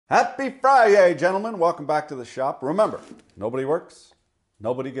Happy Friday, gentlemen. Welcome back to the shop. Remember, nobody works,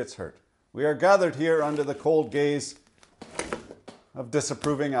 nobody gets hurt. We are gathered here under the cold gaze of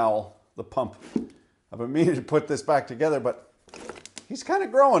disapproving Owl, the pump. I've been meaning to put this back together, but he's kind of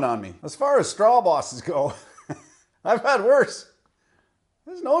growing on me. As far as straw bosses go, I've had worse.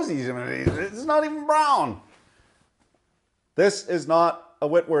 His nose it's not even brown. This is not a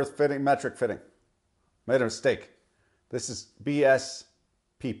Whitworth fitting, metric fitting. Made a mistake. This is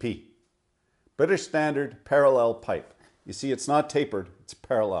BSPP, British Standard Parallel Pipe. You see, it's not tapered, it's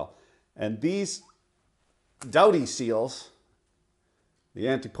parallel. And these dowdy seals, the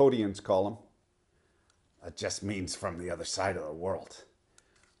Antipodians call them, that just means from the other side of the world.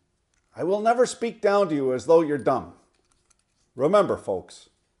 I will never speak down to you as though you're dumb. Remember, folks,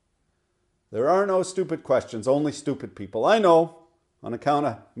 there are no stupid questions, only stupid people. I know, on account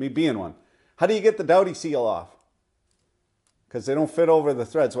of me being one. How do you get the dowdy seal off? Because they don't fit over the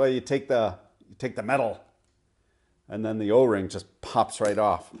threads. Well, you take the metal, and then the O-ring just pops right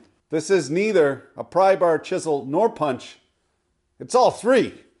off. This is neither a pry bar, chisel, nor punch. It's all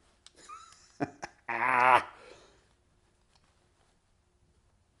three.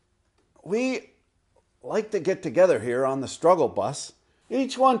 We like to get together here on the struggle bus.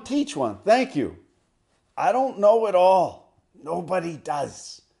 Each one teach one. Thank you. I don't know it all. Nobody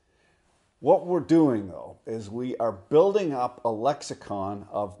does. What we're doing, though, is we are building up a lexicon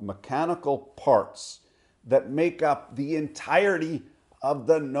of mechanical parts that make up the entirety of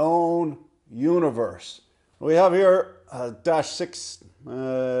the known universe. We have here a -6,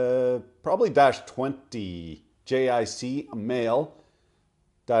 probably -20 JIC male.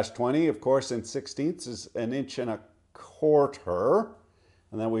 -20, of course, in 16ths is 1.25 inches.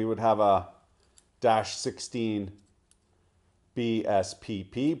 And then we would have a -16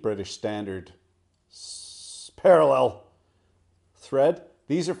 BSPP, British Standard Parallel Thread.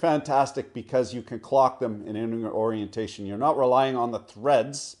 These are fantastic because you can clock them in any orientation. You're not relying on the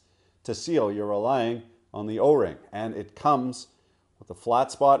threads to seal, you're relying on the O-ring. And it comes with a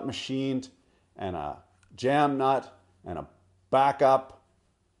flat spot machined and a jam nut and a backup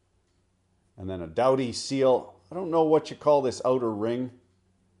and then a dowdy seal. I don't know what you call this outer ring.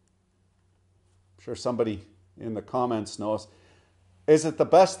 I'm sure somebody in the comments knows. Is it the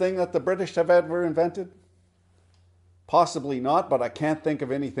best thing that the British have ever invented? Possibly not, but I can't think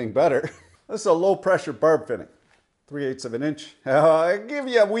of anything better. This is a low pressure barb fitting. 3/8 of an inch. I give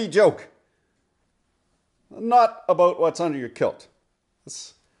you a wee joke. Not about what's under your kilt.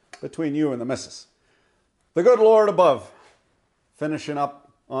 It's between you and the missus. The good Lord above, finishing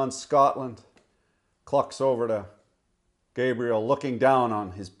up on Scotland, clucks over to Gabriel, looking down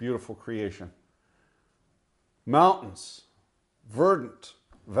on his beautiful creation. Mountains, verdant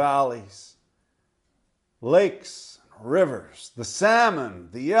valleys, lakes, rivers, the salmon,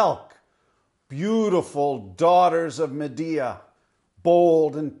 the elk, beautiful daughters of Medea,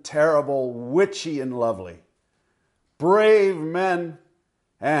 bold and terrible, witchy and lovely, brave men,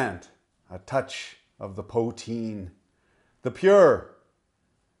 and a touch of the poteen, the pure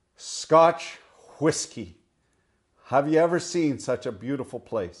Scotch whiskey. Have you ever seen such a beautiful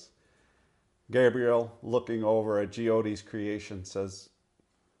place? Gabriel, looking over at Geode's creation, says,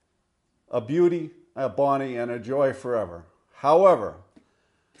 a beauty, a bonny, and a joy forever. However,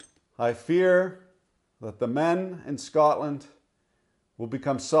 I fear that the men in Scotland will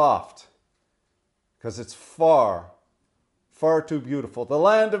become soft because it's far, far too beautiful. The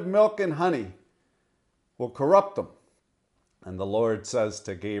land of milk and honey will corrupt them. And the Lord says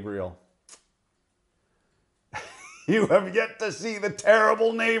to Gabriel, you have yet to see the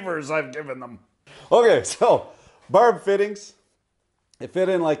terrible neighbors I've given them. Okay, so barb fittings, they fit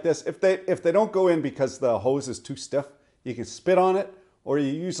in like this. If they don't go in because the hose is too stiff, you can spit on it or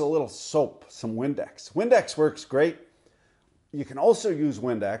you use a little soap, some Windex. Windex works great. You can also use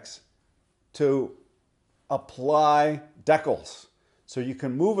Windex to apply decals. So you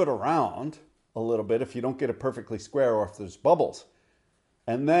can move it around a little bit if you don't get it perfectly square or if there's bubbles.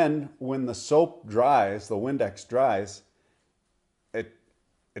 And then when the soap dries, the Windex dries, it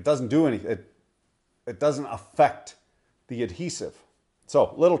doesn't do anything. It doesn't affect the adhesive.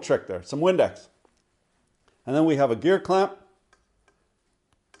 So, little trick there, some Windex. And then we have a gear clamp.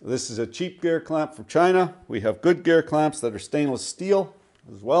 This is a cheap gear clamp from China. We have good gear clamps that are stainless steel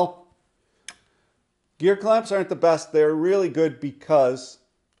as well. Gear clamps aren't the best. They're really good because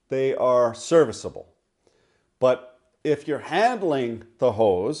they are serviceable. But if you're handling the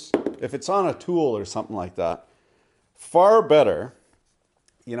hose, if it's on a tool or something like that, far better,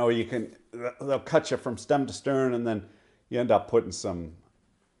 you know, they'll cut you from stem to stern and then you end up putting some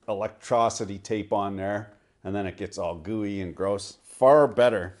electricity tape on there and then it gets all gooey and gross. Far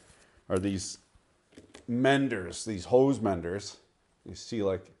better are these menders, these hose menders. You see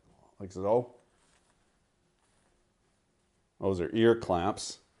like so. Those are ear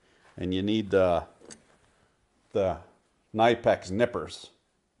clamps. And you need the Knipex nippers.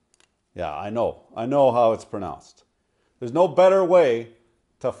 Yeah, I know how it's pronounced. There's no better way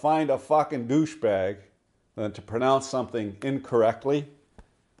to find a fucking douchebag than to pronounce something incorrectly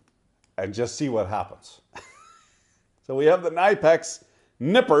and just see what happens. So we have the Knipex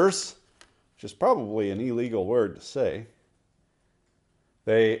nippers, which is probably an illegal word to say.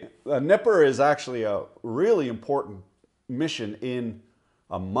 A nipper is actually a really important mission in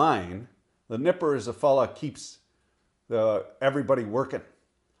a mine. The nipper is a fella keeps everybody working.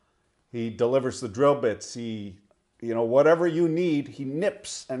 He delivers the drill bits. Whatever you need, he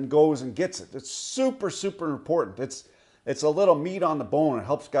nips and goes and gets it. It's super, super important. It's a little meat on the bone. It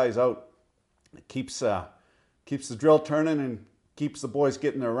helps guys out. It keeps the drill turning and keeps the boys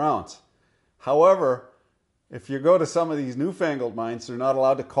getting their rounds. However, if you go to some of these newfangled mines, they're not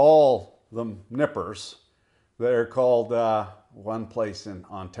allowed to call them nippers. They're called, one place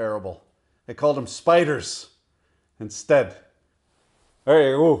on Terrible, they called them spiders instead. There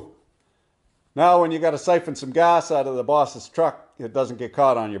you go. Now when you got to siphon some gas out of the boss's truck, it doesn't get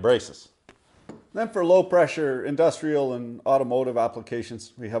caught on your braces. Then for low pressure industrial and automotive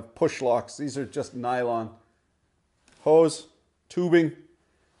applications, we have push locks. These are just nylon hose, tubing,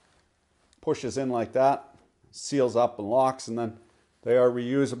 pushes in like that, seals up and locks, and then they are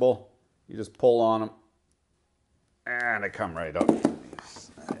reusable. You just pull on them and they come right out.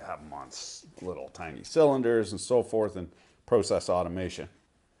 I have them on little tiny cylinders and so forth, and process automation.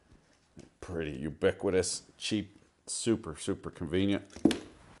 Pretty ubiquitous, cheap, super, super convenient.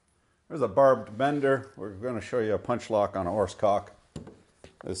 There's a barbed bender. We're going to show you a punch lock on a horse cock.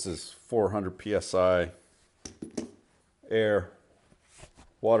 This is 400 PSI air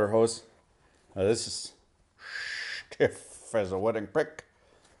water hose. Now this is stiff as a wedding pick.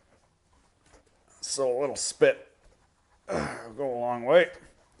 So a little spit will go a long way.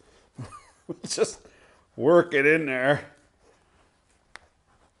 Just work it in there.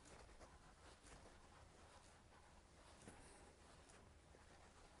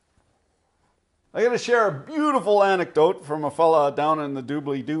 I'm going to share a beautiful anecdote from a fella down in the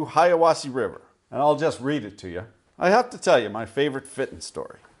doobly-doo Hiawassee River. And I'll just read it to you. I have to tell you my favorite fitting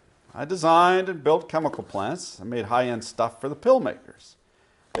story. I designed and built chemical plants and made high-end stuff for the pill makers.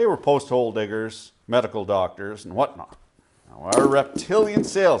 They were post-hole diggers, medical doctors, and whatnot. Now, our reptilian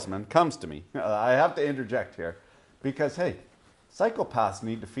salesman comes to me. I have to interject here because, hey, psychopaths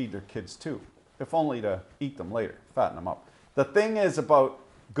need to feed their kids too, if only to eat them later, fatten them up. The thing is about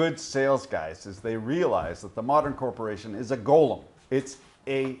good sales guys is they realize that the modern corporation is a golem. It's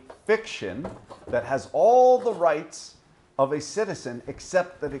a fiction that has all the rights of a citizen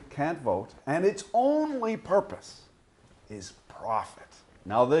except that it can't vote, and its only purpose is profit.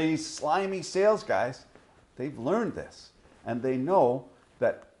 Now these slimy sales guys, they've learned this, and they know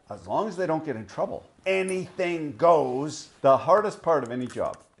that as long as they don't get in trouble, anything goes. The hardest part of any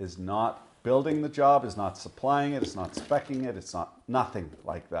job is not building the job, is not supplying it, it's not speccing it, it's not nothing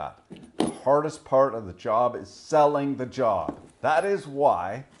like that. The hardest part of the job is selling the job. That is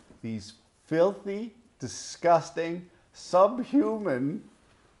why these filthy, disgusting, subhuman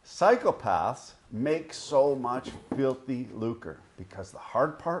psychopaths make so much filthy lucre, because the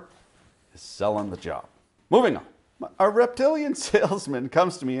hard part is selling the job. Moving on. Our reptilian salesman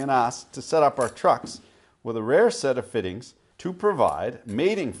comes to me and asks to set up our trucks with a rare set of fittings to provide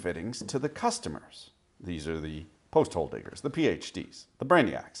mating fittings to the customers. These are the post-hole diggers, the PhDs, the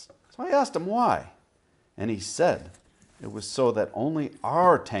brainiacs. So I asked him why, and he said it was so that only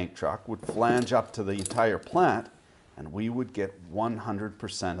our tank truck would flange up to the entire plant and we would get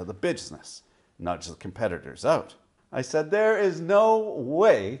 100% of the business, nudge the competitors out. I said, there is no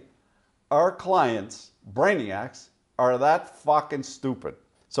way our clients, brainiacs, are that fucking stupid.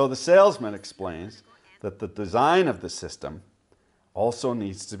 So the salesman explains that the design of the system also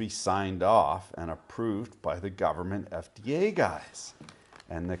needs to be signed off and approved by the government FDA guys.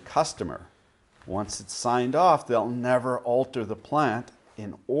 And the customer, once it's signed off, they'll never alter the plant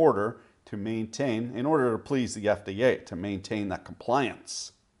in order to please the FDA, to maintain that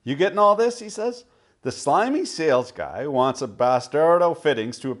compliance. You getting all this, he says? The slimy sales guy wants a bastardo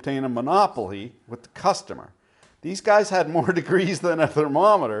fittings to obtain a monopoly with the customer. These guys had more degrees than a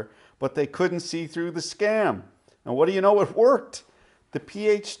thermometer, but they couldn't see through the scam. And what do you know? It worked. The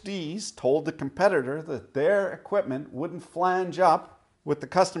PhDs told the competitor that their equipment wouldn't flange up with the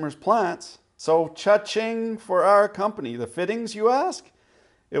customer's plants. So cha-ching for our company. The fittings, you ask?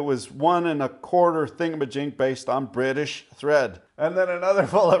 It was 1 1/4 thingamajig based on British thread. And then another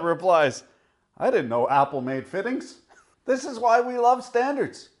fella replies, I didn't know Apple made fittings. This is why we love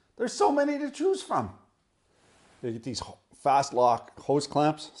standards. There's so many to choose from. You get these fast lock hose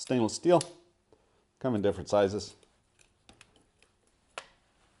clamps, stainless steel, come in different sizes.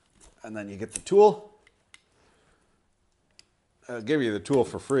 And then you get the tool. I'll give you the tool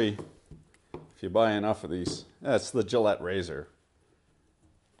for free if you buy enough of these. That's the Gillette razor.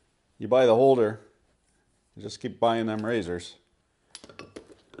 You buy the holder, you just keep buying them razors.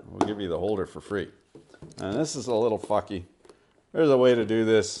 We'll give you the holder for free. And this is a little fucky. There's a way to do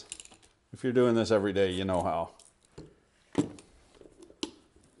this. If you're doing this every day, you know how.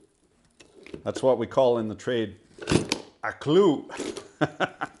 That's what we call in the trade a clue.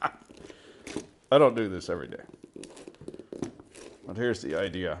 I don't do this every day. But here's the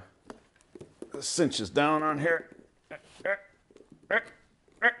idea. This cinches down on here.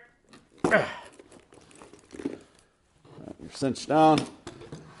 You cinch down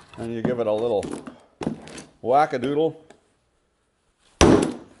and you give it a little whack-a-doodle.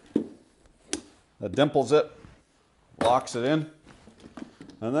 That dimples it, locks it in,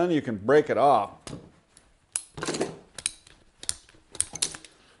 and then you can break it off.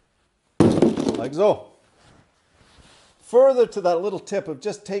 Like so. Further to that little tip of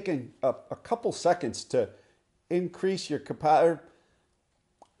just taking a couple seconds to increase your capacity,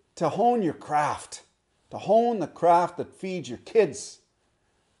 to hone your craft, to hone the craft that feeds your kids.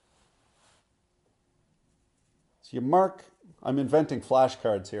 So you mark, I'm inventing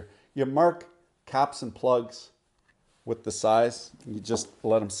flashcards here. You mark caps and plugs with the size. You just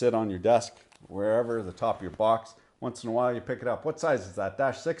let them sit on your desk, wherever, the top of your box. Once in a while you pick it up. What size is that?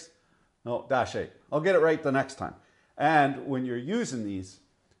 -6? No, -8. I'll get it right the next time. And when you're using these,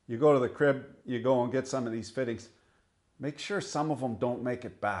 you go to the crib, you go and get some of these fittings. Make sure some of them don't make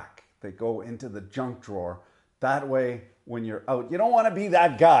it back. They go into the junk drawer. That way, when you're out, you don't want to be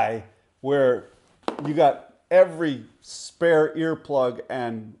that guy where you got every spare earplug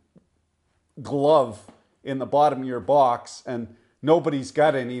and glove in the bottom of your box and nobody's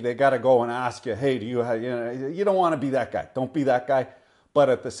got any. They got to go and ask you, hey, do you have, you don't want to be that guy. Don't be that guy. But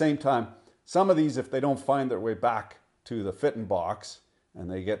at the same time, some of these, if they don't find their way back to the fitting box and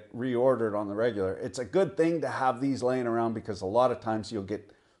they get reordered on the regular, it's a good thing to have these laying around because a lot of times you'll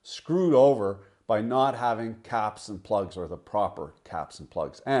get screwed over by not having caps and plugs or the proper caps and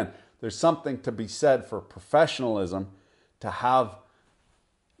plugs. And there's something to be said for professionalism to have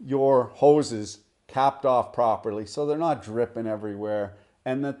your hoses capped off properly so they're not dripping everywhere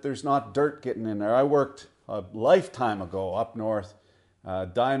and that there's not dirt getting in there. I worked a lifetime ago up north,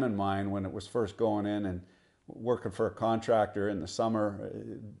 diamond mine when it was first going in, and working for a contractor in the summer,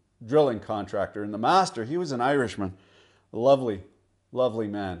 drilling contractor. And the master, he was an Irishman, a lovely, lovely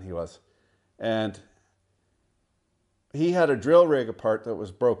man he was. And he had a drill rig apart that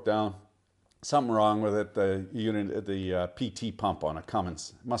was broke down. Something wrong with it, the unit, the PT pump on a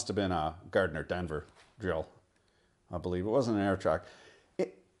Cummins. It must have been a Gardner Denver drill, I believe. It wasn't an air track.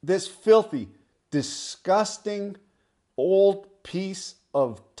 This filthy, disgusting old piece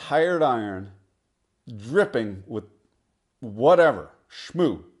of tired iron dripping with whatever,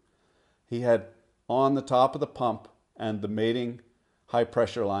 schmoo, he had on the top of the pump and the mating high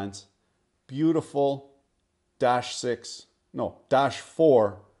pressure lines. Beautiful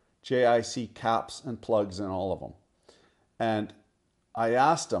 -4 JIC caps and plugs in all of them. And I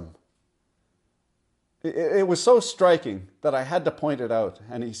asked him, it was so striking that I had to point it out.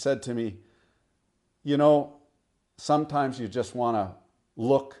 And he said to me, you know, sometimes you just want to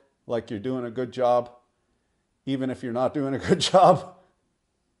look like you're doing a good job, even if you're not doing a good job.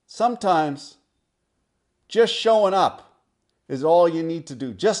 Sometimes just showing up is all you need to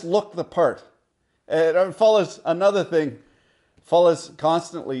do. Just look the part. And fellas, another thing, fellas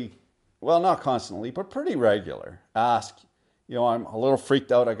constantly, well, not constantly, but pretty regular, ask, you know, I'm a little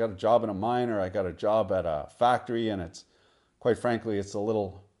freaked out. I got a job in a mine or I got a job at a factory and it's, quite frankly, it's a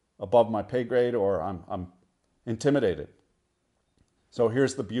little above my pay grade or I'm intimidated. So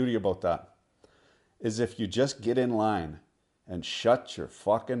here's the beauty about that, is if you just get in line and shut your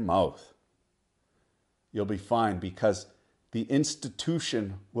fucking mouth, you'll be fine because the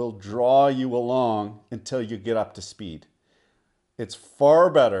institution will draw you along until you get up to speed. It's far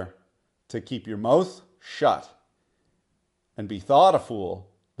better to keep your mouth shut and be thought a fool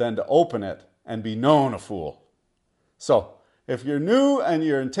than to open it and be known a fool. So if you're new and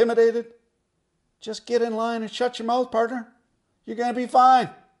you're intimidated, just get in line and shut your mouth, partner. You're going to be fine.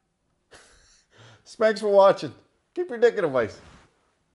 Thanks for watching. Keep your dick in a vice.